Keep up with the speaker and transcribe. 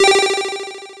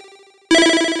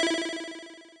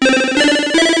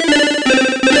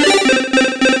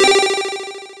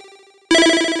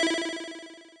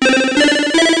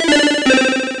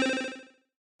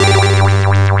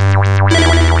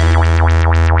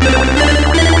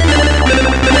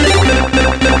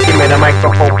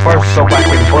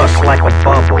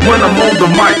When I'm on the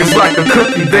mic, it's like a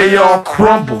cookie, they all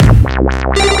crumble. Give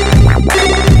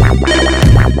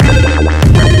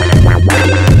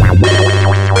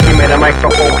me the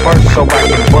microphone first so I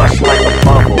can bust like a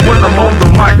bubble. When I'm on the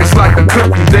mic, it's like a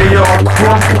cookie, they all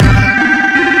crumble.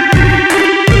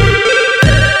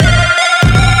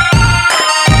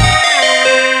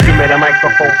 Give me the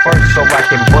microphone first so I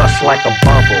can bust like a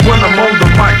bubble. When I'm on the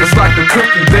mic, it's like a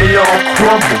cookie, they all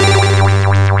crumble.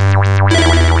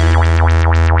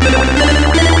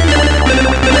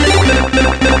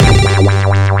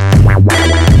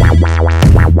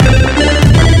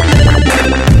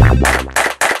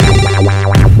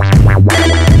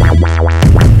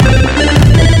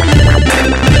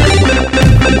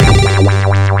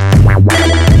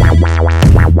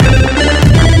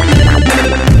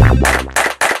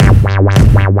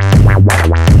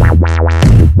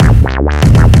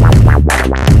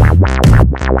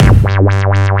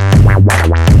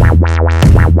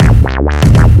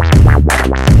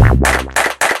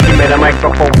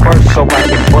 Microphone first so I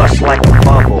can bust like a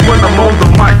bubble. When I'm on the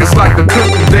mic, it's like a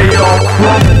cookie, they all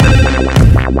crumble.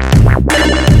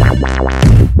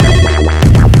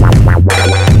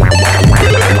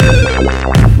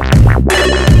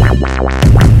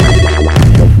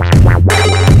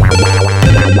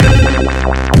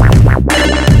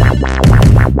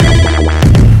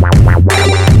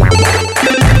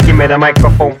 Give me the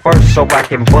microphone first so I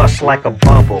can bust like a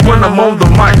bubble. When I'm on the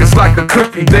mic, it's like a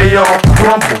cookie, they all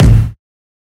crumble.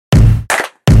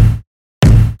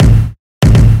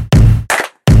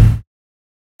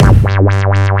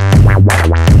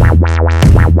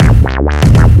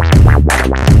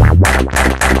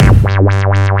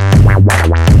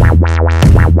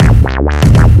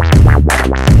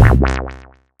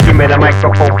 Give me the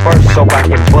microphone first so I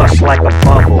can bust like a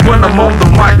bubble. When I'm on the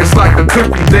mic, it's like a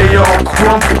cookie, they all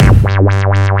crumble.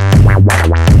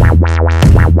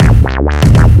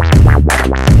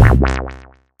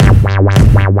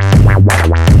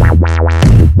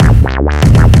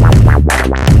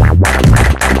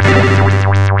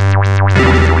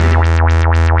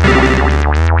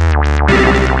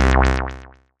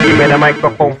 Give me the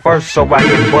microphone first so I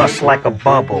can bust like a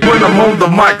bubble. When I'm on the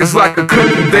mic, it's like a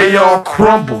cookie, they all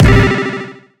crumble.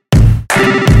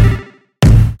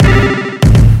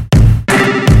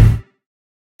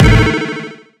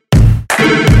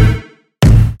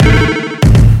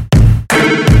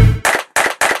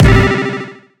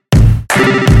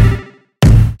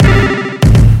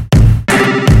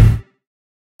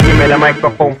 The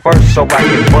microphone first so I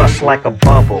can bust like a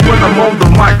bubble. When I'm on the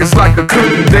mic, it's like a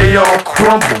cookie, they all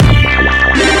crumble.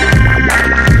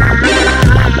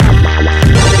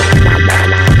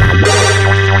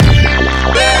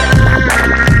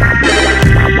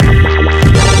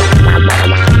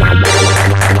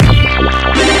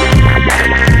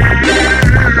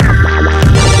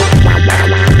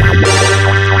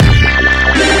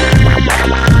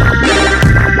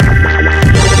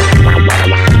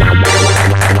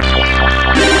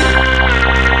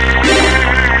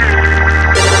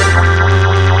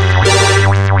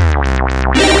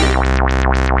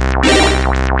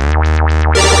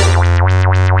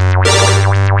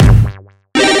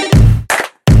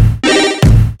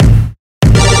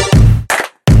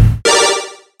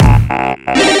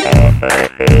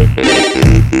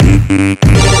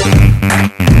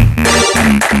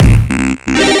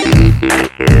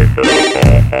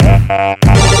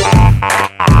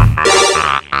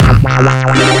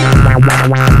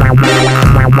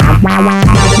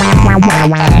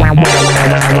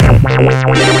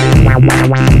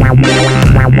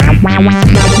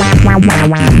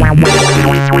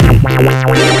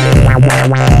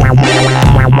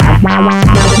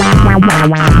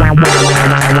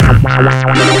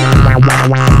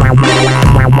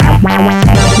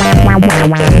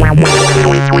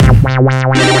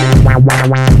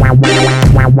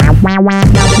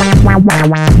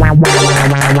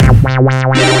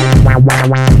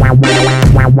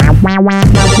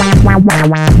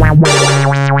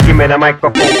 Give me the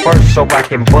microphone first so I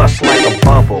can bust like a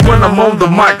bubble. When I'm on the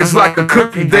mic, it's like a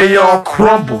cookie, they all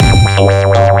crumble.